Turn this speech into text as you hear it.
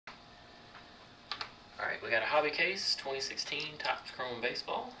Alright, we got a hobby case, 2016 Topps Chrome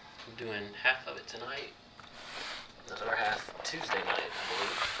Baseball. I'm doing half of it tonight, the other half Tuesday night, I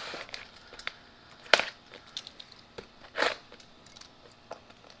believe.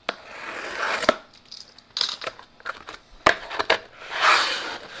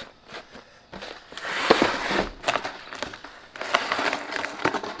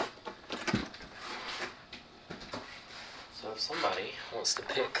 So if somebody wants to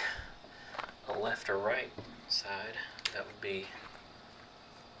pick a left or right side, that would be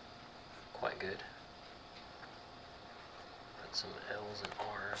quite good. Put some L's and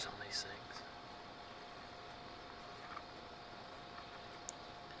R's on these things.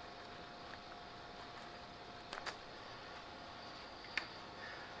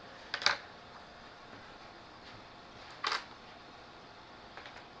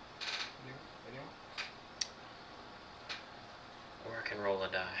 Or I can roll a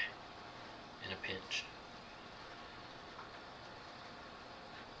die in a pinch.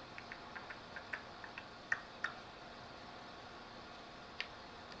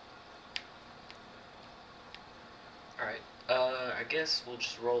 Alright, I guess we'll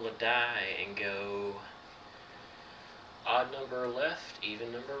just roll a die and go odd number left,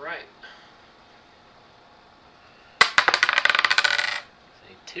 even number right.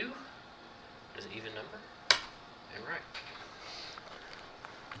 Say 2 is an even number, and right.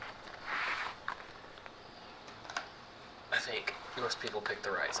 I think most people pick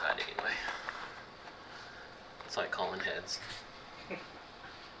the right side anyway. It's like calling heads.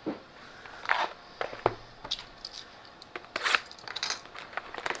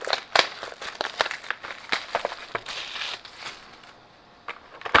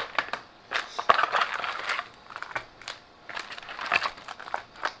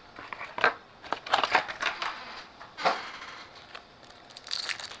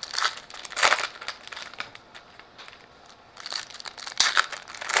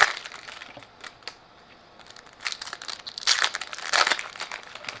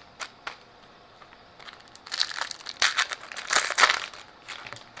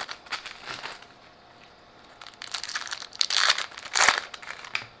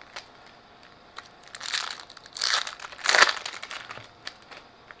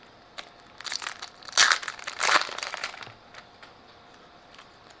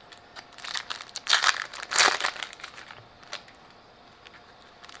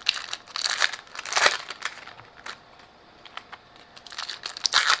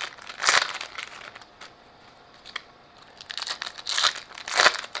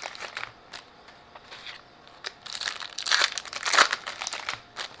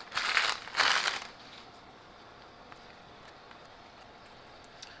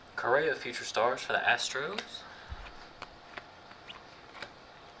 Correa Future Stars for the Astros.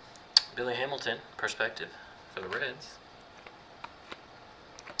 Billy Hamilton Perspective for the Reds.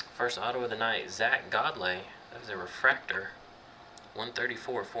 First auto of the night, Zach Godley. That was a refractor.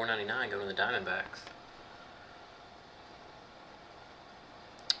 134, 499 going to the Diamondbacks.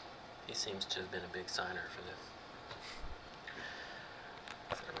 He seems to have been a big signer for this.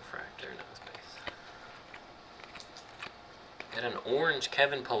 That's a refractor, no space. Got an orange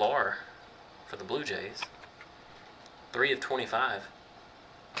Kevin Pillar for the Blue Jays. 3 of 25.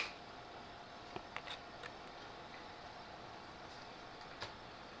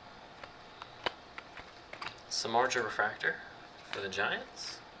 Samardzija refractor for the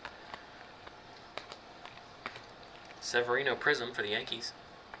Giants. Severino Prism for the Yankees.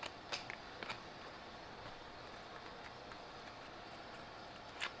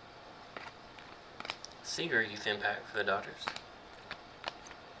 Seager Youth Impact for the Dodgers.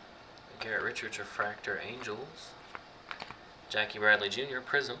 Garrett Richards refractor Angels. Jackie Bradley Jr.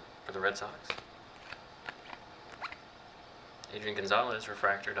 Prism for the Red Sox. Adrian Gonzalez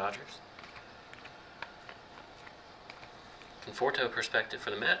refractor Dodgers. Conforto Perspective for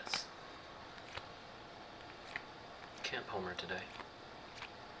the Mets. Kemp homer today.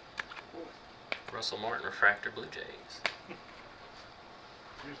 Russell Martin refractor Blue Jays.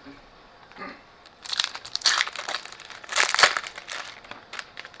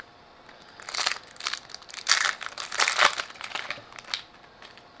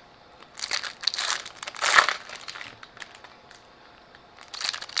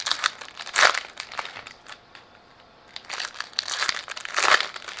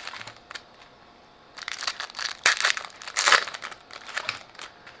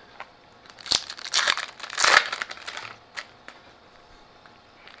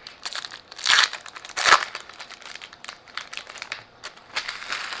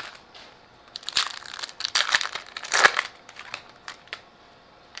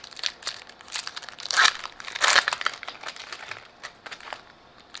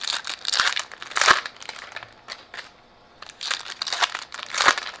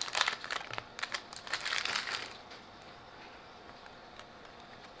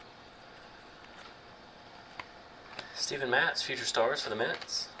 Steven Matz, Future Stars for the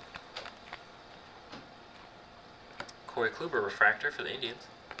Mets. Corey Kluber, Refractor for the Indians.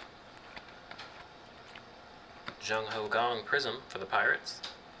 Jung Ho Gong, Prism for the Pirates.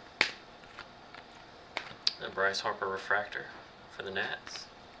 And Bryce Harper, Refractor for the Nats.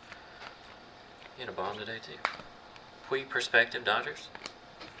 He had a bomb today too. Puig, Perspective, Dodgers.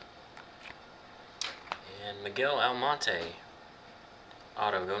 And Miguel Almonte,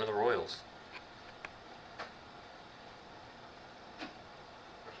 auto, going to the Royals.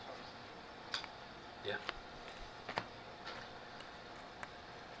 Yeah.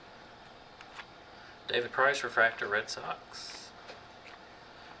 David Price, Refractor, Red Sox.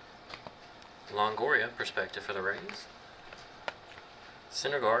 Longoria, Perspective for the Rays.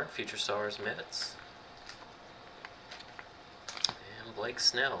 Syndergaard, Future Stars, Mets. And Blake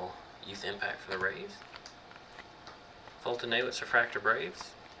Snell, Youth Impact for the Rays. Fulton Nawitz, Refractor,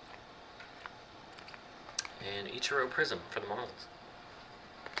 Braves. And Ichiro Prism for the Marlins.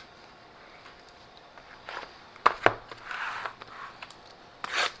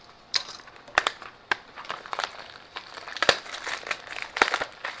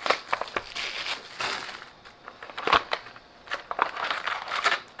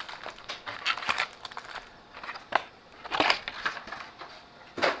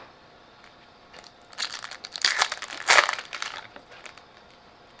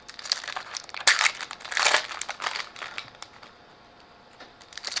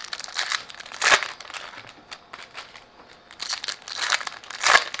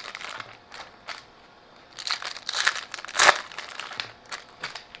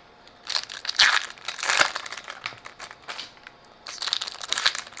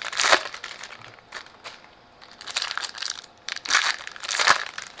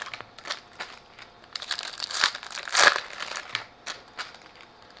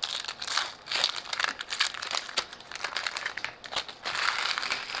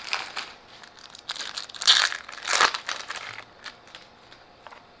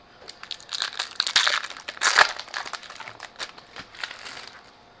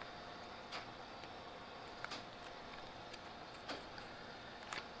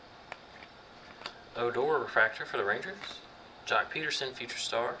 Odor, Refractor for the Rangers. Jock Peterson, Future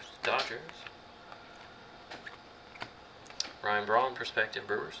Stars, Dodgers. Ryan Braun, Perspective,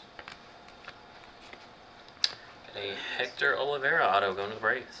 Brewers. Got a Hector Oliveira auto going to the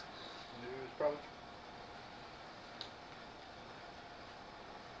Braves. News, probably.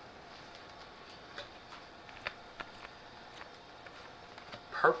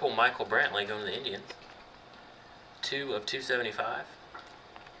 Purple Michael Brantley going to the Indians. 2 of 275.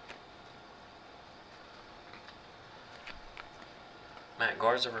 Matt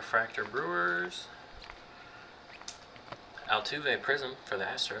Garza, Refractor, Brewers. Altuve, Prism for the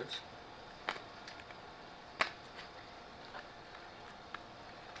Astros.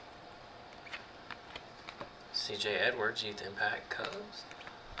 CJ Edwards, Youth Impact, Cubs.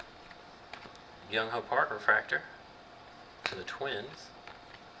 Young Ho Park, Refractor for the Twins.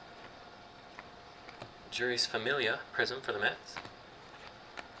 Juris Familia, Prism for the Mets.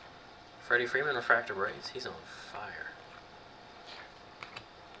 Freddie Freeman, Refractor, Braves. He's on fire.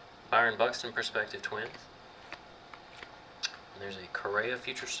 Byron Buxton, Perspective, Twins. And there's a Correa,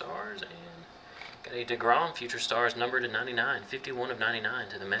 Future Stars, and got a DeGrom, Future Stars, numbered to 99, 51 of 99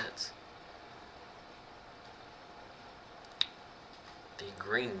 to the Mets. The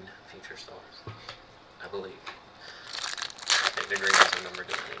green Future Stars, I believe. I think the green is numbered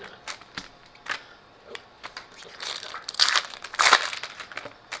to 99. Oh, or something like that.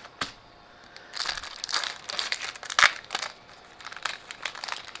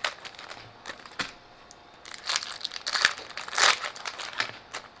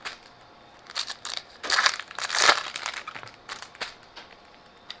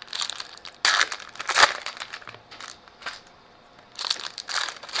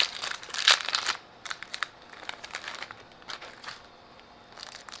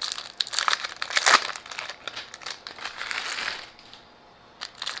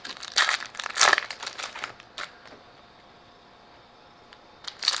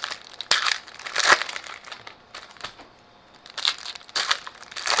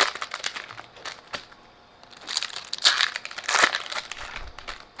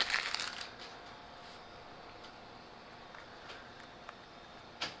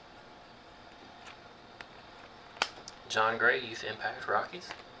 John Gray, Youth Impact, Rockies.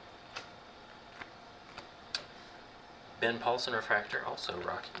 Ben Paulson, Refractor, also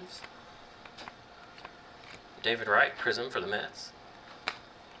Rockies. David Wright, Prism for the Mets.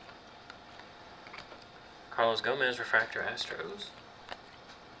 Carlos Gomez, Refractor, Astros.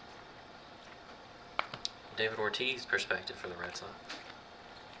 David Ortiz perspective for the Red Sox.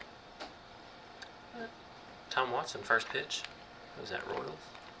 Tom Watson first pitch. Who's that, Royals?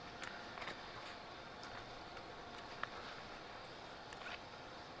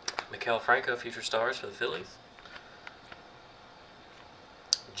 Maikel Franco Future Stars for the Phillies.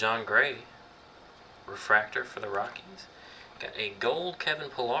 John Gray refractor for the Rockies. Got a gold Kevin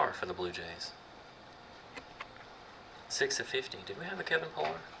Pillar for the Blue Jays. 6/50. Did we have a Kevin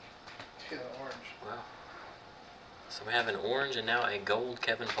Pillar? Yeah, orange. Wow. So we have an orange and now a gold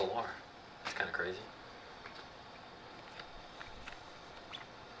Kevin Pillar. That's kind of crazy.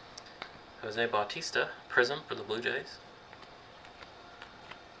 Jose Bautista, Prism for the Blue Jays.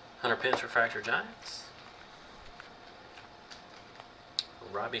 Hunter Pence refractor Giants.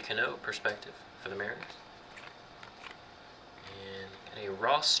 Robbie Cano perspective for the Mariners. And a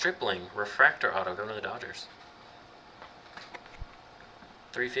Ross Stripling refractor auto going to the Dodgers.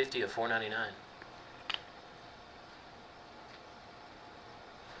 350 of 499.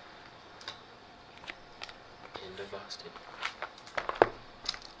 End of Boston.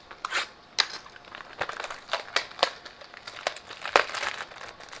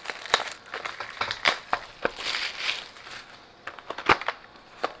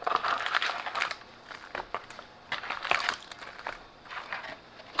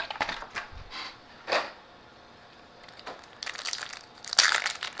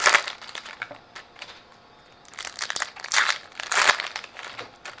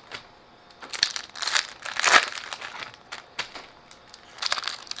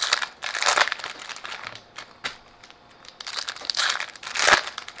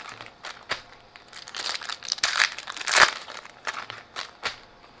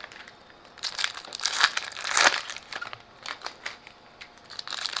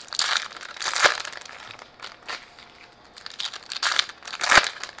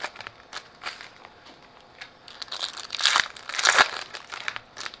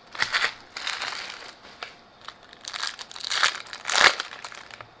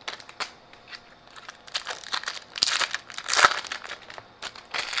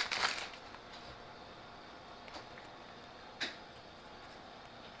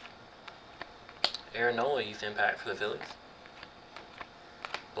 Aaron Nola Youth Impact for the Phillies.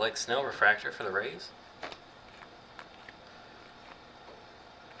 Blake Snell refractor for the Rays.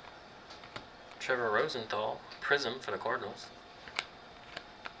 Trevor Rosenthal Prism for the Cardinals.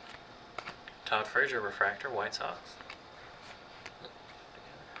 Todd Frazier refractor White Sox.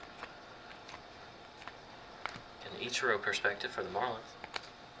 An Ichiro perspective for the Marlins.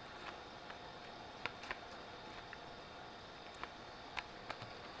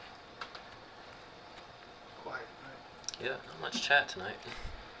 Yeah, not much chat tonight.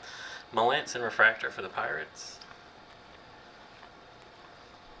 Melanson refractor for the Pirates.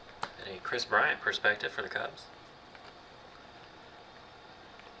 And a Chris Bryant perspective for the Cubs.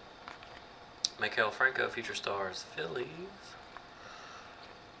 Maikel Franco Future Stars Phillies.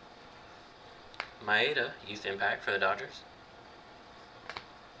 Maeda Youth Impact for the Dodgers.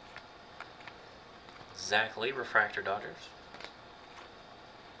 Zach Lee refractor Dodgers.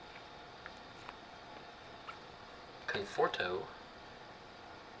 Conforto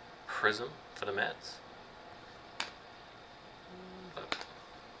Prism for the Mets.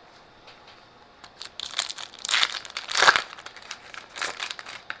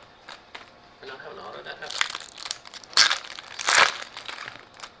 We don't have an auto that happened.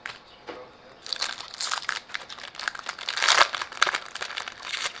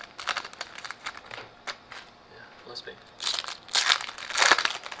 Yeah, must be.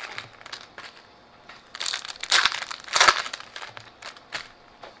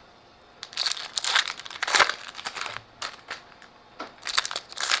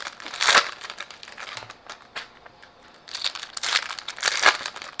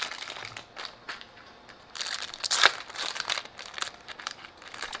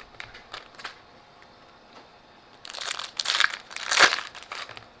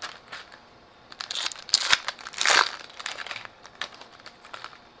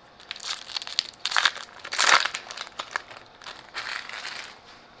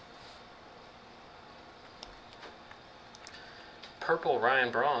 Purple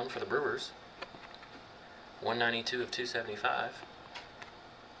Ryan Braun for the Brewers. 192 of 275.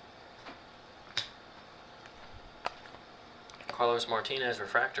 Carlos Martinez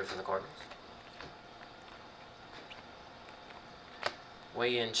refractor for the Cardinals.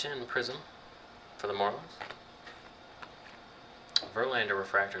 Wei-Yin Chen Prism for the Marlins. Verlander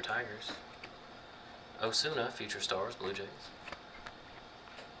refractor Tigers. Osuna Future Stars Blue Jays.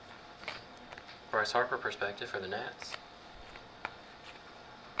 Bryce Harper perspective for the Nats.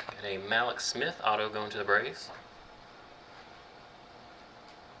 Got a Malik Smith auto going to the Braves.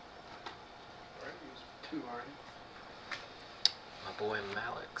 Two already. My boy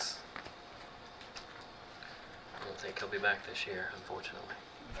Malik's. I don't think he'll be back this year, unfortunately.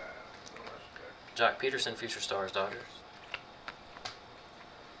 Nah, no rush back. Jock Peterson, Future Stars, Dodgers.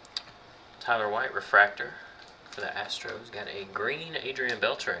 Tyler White, refractor for the Astros. Got a green Adrian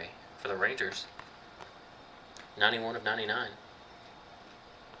Beltre for the Rangers. 91 of 99.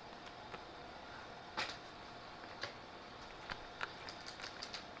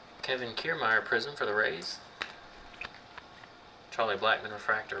 Kevin Kiermaier, prism for the Rays. Charlie Blackmon,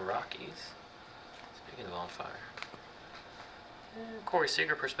 refractor, Rockies. Speaking of on fire. And Corey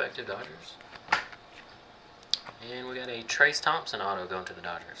Seager, perspective, Dodgers. And we got a Trace Thompson auto going to the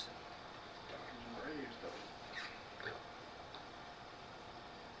Dodgers.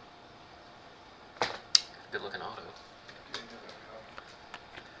 Good looking auto.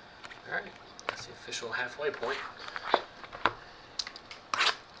 Alright, that's the official halfway point.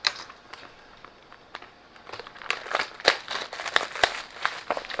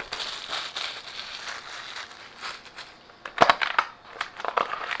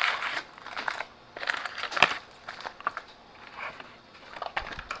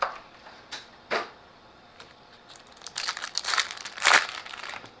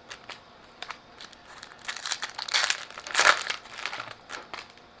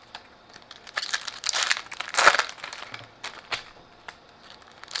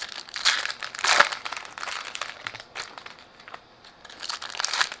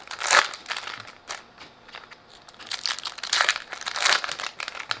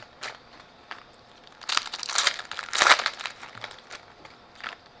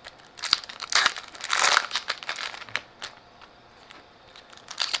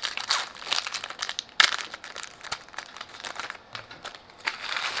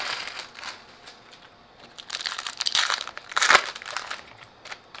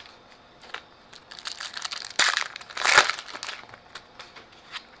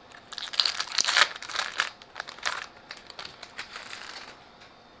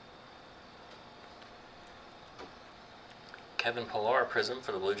 Kevin Pillar, prism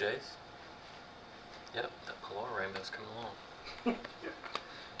for the Blue Jays. Yep, that Pillar rainbow's coming along.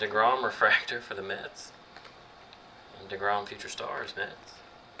 DeGrom, refractor for the Mets. And DeGrom, Future Stars, Mets.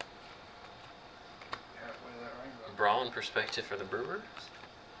 Halfway to that rainbow. Braun, perspective for the Brewers.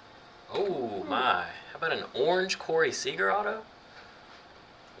 Oh my, how about an orange Corey Seager auto?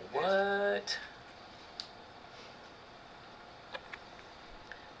 What?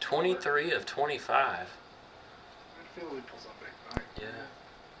 23 of 25. I feel he pulls up big night. Yeah,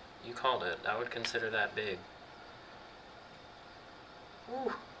 you called it. I would consider that big.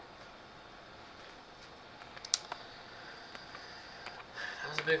 Woo. That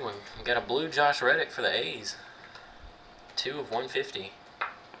was a big one. We got a blue Josh Reddick for the A's. 2 of 150. Man,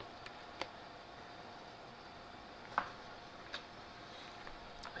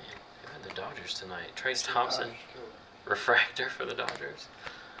 who had the Dodgers tonight? Trace Thompson, refractor for the Dodgers.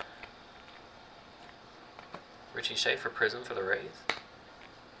 Richie Schaefer, prism for the Rays.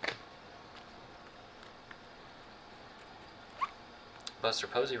 Buster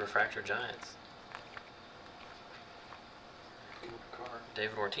Posey, refractor, Giants.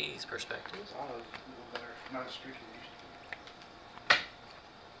 David Ortiz, perspective. His auto's a little better. Not as streaky as it used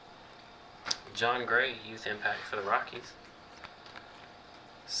to be. John Gray, youth impact for the Rockies.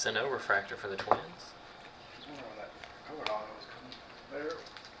 Sano, refractor for the Twins. I was wondering when that colored auto was coming. There.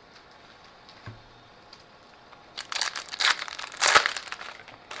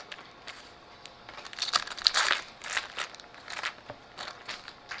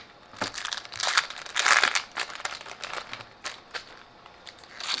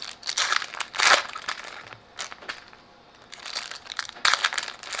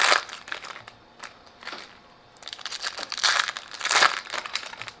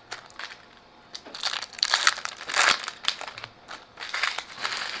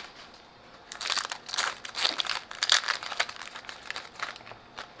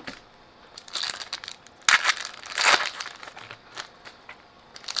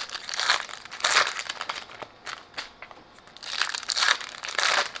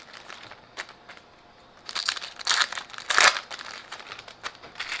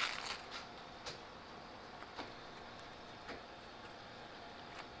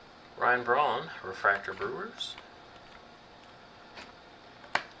 Ryan Braun, refractor, Brewers.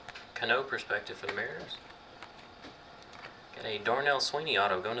 Cano, perspective for the Mariners. Got a Darnell Sweeney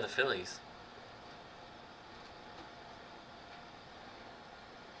auto going to the Phillies.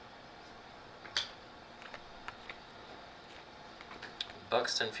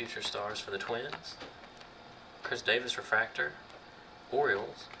 Buxton Future Stars for the Twins. Chris Davis refractor.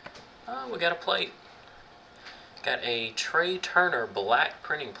 Orioles. We got a plate. Got a Trey Turner black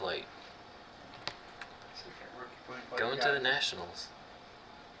printing plate. Going to the Nationals.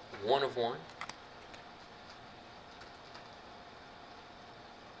 1 of 1.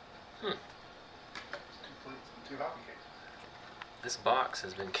 This box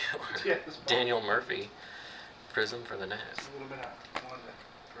has been killer. Yeah, Daniel Murphy, Prism for the Nats. A little bit out. One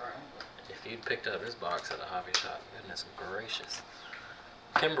to dry on, but If you'd picked up this box at a hobby shop, goodness gracious.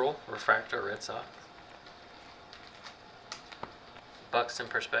 Kimbrel, refractor, Red Sox. Buxton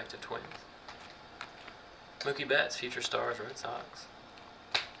Perspective, Twins. Mookie Betts, Future Stars, Red Sox.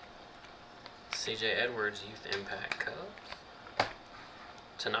 C.J. Edwards, Youth Impact, Cubs.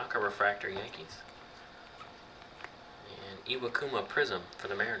 Tanaka, refractor, Yankees. And Iwakuma Prism for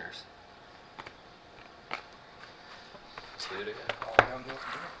the Mariners. 2 to go. all down to us.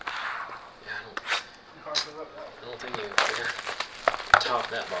 Yeah, Hard to look at. I don't think you can top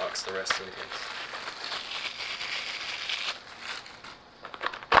that box the rest of the case.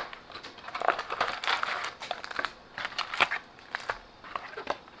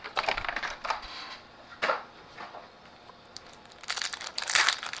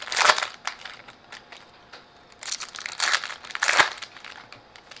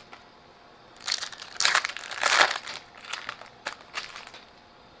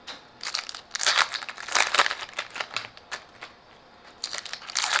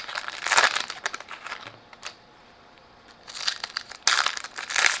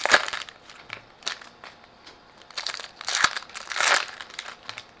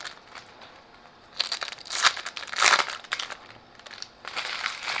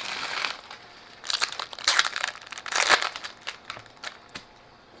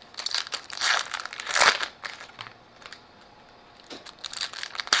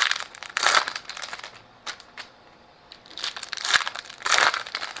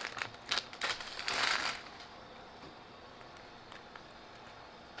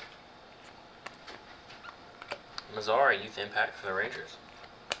 Mazzara, Youth Impact for the Rangers.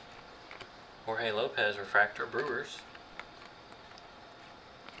 Jorge Lopez, refractor, Brewers.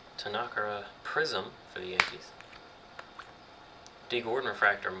 Tanaka Prism for the Yankees. D. Gordon,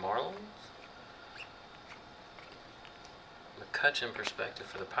 refractor, Marlins. McCutcheon, Perspective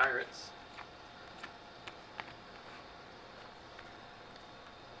for the Pirates.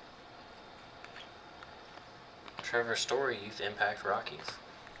 Trevor Story, Youth Impact, Rockies.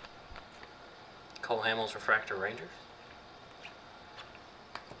 Cole Hamels, refractor, Rangers.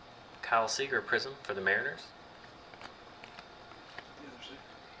 Kyle Seager, Prism for the Mariners.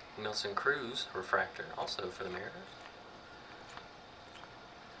 Nelson Cruz, refractor, also for the Mariners.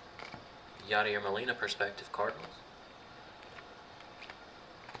 Yadier Molina, Perspective, Cardinals.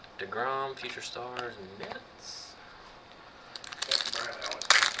 DeGrom, Future Stars, Mets. That's Brad always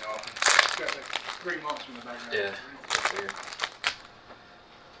pisses me off. Got like 3 months from the background. Yeah, that's weird.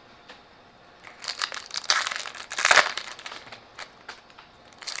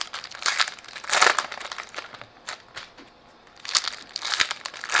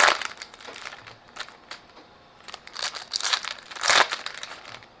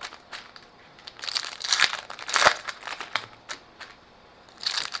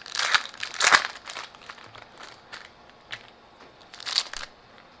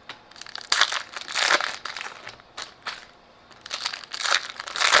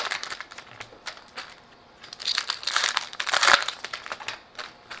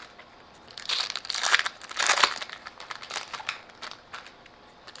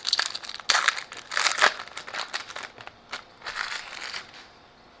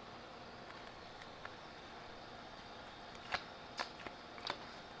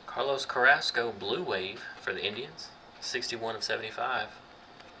 Carlos Carrasco, Blue Wave for the Indians, 61 of 75.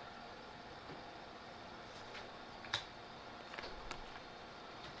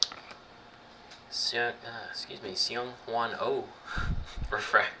 Seung Hwan Oh,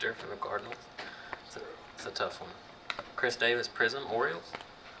 refractor for the Cardinals. It's a tough one. Chris Davis, Prism, Orioles.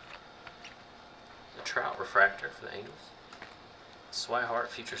 The Trout, refractor for the Angels. Swihart,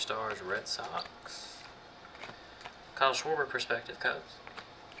 Future Stars, Red Sox. Kyle Schwarber, Perspective, Cubs.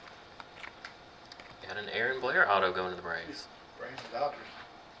 Got an Aaron Blair auto going to the Braves. Braves and Dodgers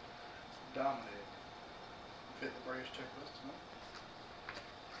dominated. Fit the Braves checklist tonight.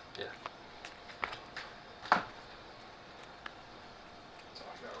 Yeah. So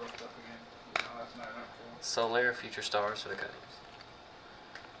I got roughed up again. No, that's not enough for Soler, Future Stars for the Cubs.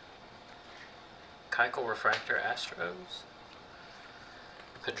 Keuchel, refractor, Astros.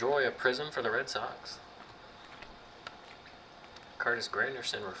 Pedroia, Prism for the Red Sox. Curtis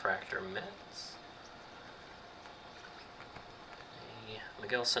Granderson refractor Mets. A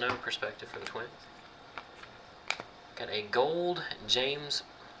Miguel Sano perspective for the Twins. Got a gold James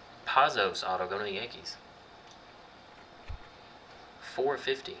Pazos auto going to the Yankees.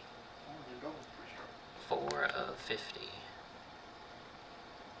 450. 4 of 50.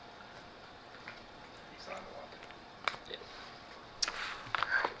 Yep.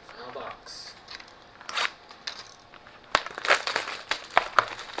 Alright, final box.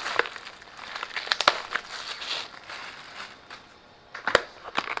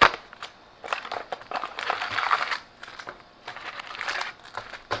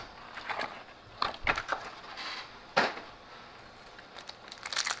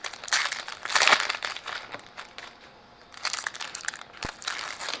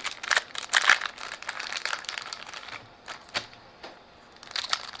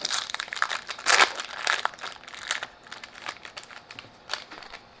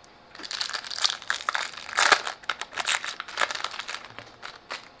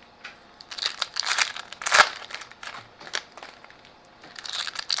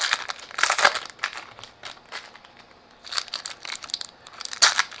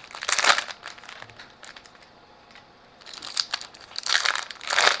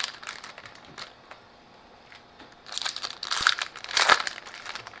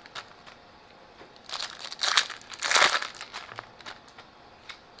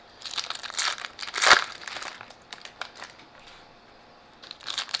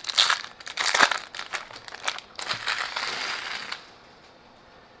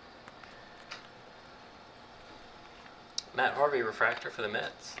 Matt Harvey refractor for the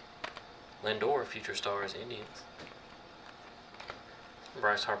Mets. Lindor Future Stars Indians.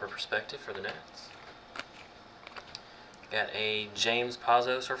 Bryce Harper perspective for the Nats. Got a James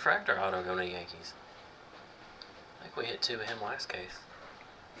Pazos refractor auto going to the Yankees. I think we hit 2 of him last case.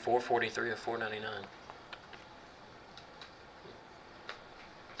 443 of 499.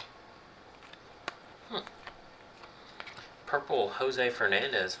 Purple Jose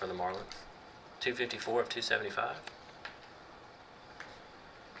Fernandez for the Marlins. 254 of 275.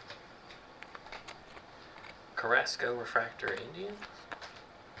 Carrasco refractor Indians.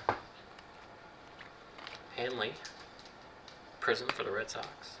 Hanley Prism for the Red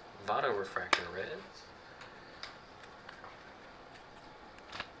Sox. Votto refractor Reds.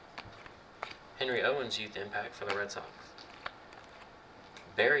 Henry Owens Youth Impact for the Red Sox.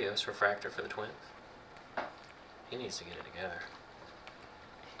 Barrios refractor for the Twins. He needs to get it together.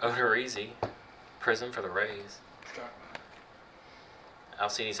 Odorizzi Prism for the Rays.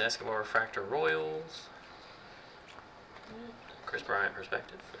 Alcides Escobar refractor Royals. Chris Bryant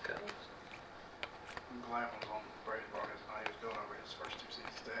perspective for the Cubs. Glam was on Brady Vargas and he was doing over his first 2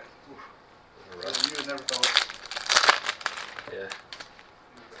 seasons there. Right. You would never thought. Yeah.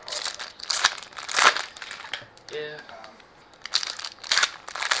 It Yeah.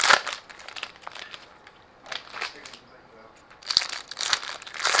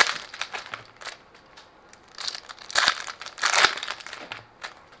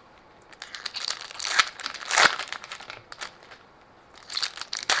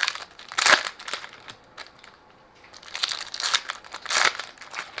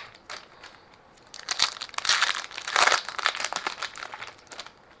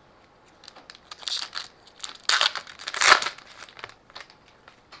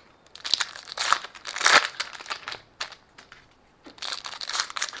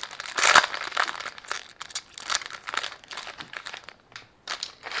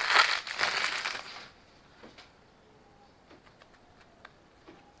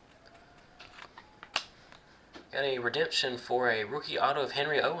 Got a redemption for a rookie auto of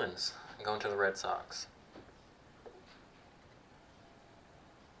Henry Owens going to the Red Sox.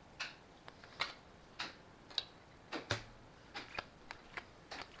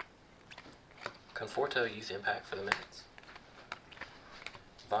 Conforto Youth Impact for the Mets.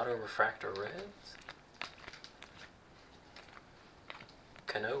 Votto Refractor Reds.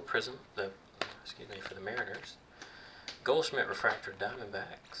 Cano Prism for the Mariners. Goldschmidt Refractor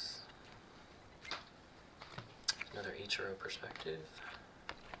Diamondbacks. Another Ichiro perspective.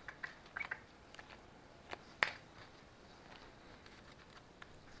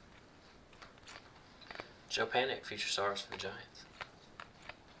 Joe Panic Future Stars for the Giants.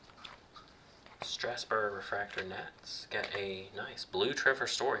 Strasburg Refractor Nats. Got a nice blue Trevor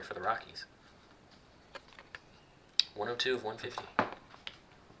Story for the Rockies. 102 of 150.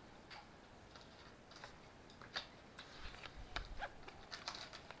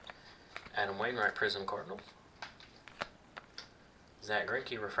 Adam Wainwright Prism Cardinals. Zach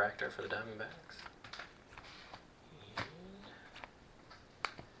Greinke Refractor for the Diamondbacks. And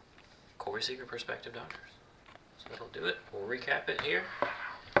Corey Seager perspective Dodgers. So that'll do it. We'll recap it here.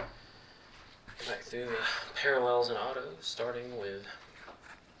 Go back through the parallels and autos, starting with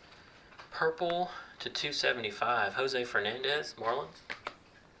purple to 275. Jose Fernandez, Marlins.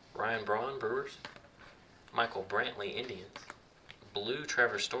 Ryan Braun, Brewers. Michael Brantley, Indians. Blue,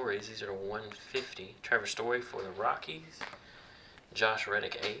 Trevor Stories. These are to 150. Trevor Story for the Rockies. Josh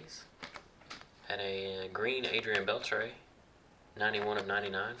Reddick, A's. Had a green Adrian Beltre, 91 of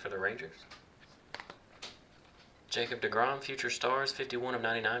 99 for the Rangers. Jacob deGrom, Future Stars, 51 of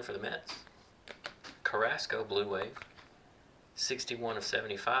 99 for the Mets. Carrasco, Blue Wave, 61 of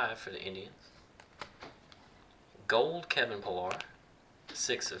 75 for the Indians. Gold Kevin Pillar,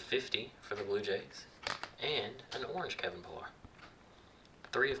 6 of 50 for the Blue Jays. And an orange Kevin Pillar,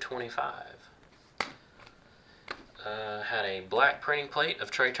 3 of 25. Had a black printing plate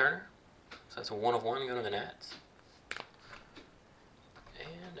of Trey Turner. So that's a 1 of 1 going to the Nats.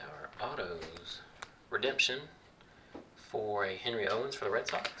 And our autos. Redemption for a Henry Owens for the Red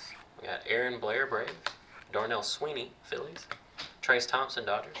Sox. We got Aaron Blair, Braves. Darnell Sweeney, Phillies. Trace Thompson,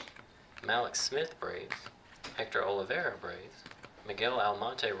 Dodgers. Malik Smith, Braves. Hector Oliveira, Braves. Miguel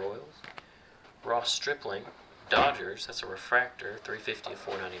Almonte, Royals. Ross Stripling, Dodgers. That's a refractor, 350 of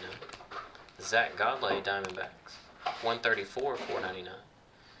 499. Zach Godley, Diamondbacks. 134 of 499.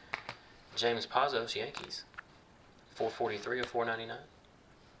 James Pazos, Yankees, 443 of 499.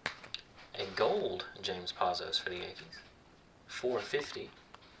 A gold James Pazos for the Yankees, 450.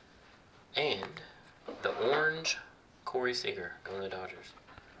 And the orange Corey Seager going to the Dodgers,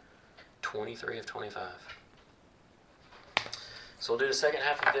 23 of 25. So we'll do the second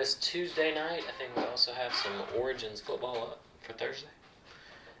half of this Tuesday night. I think we also have some Origins football up for Thursday.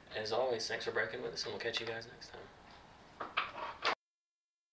 As always, thanks for breaking with us, and we'll catch you guys next time.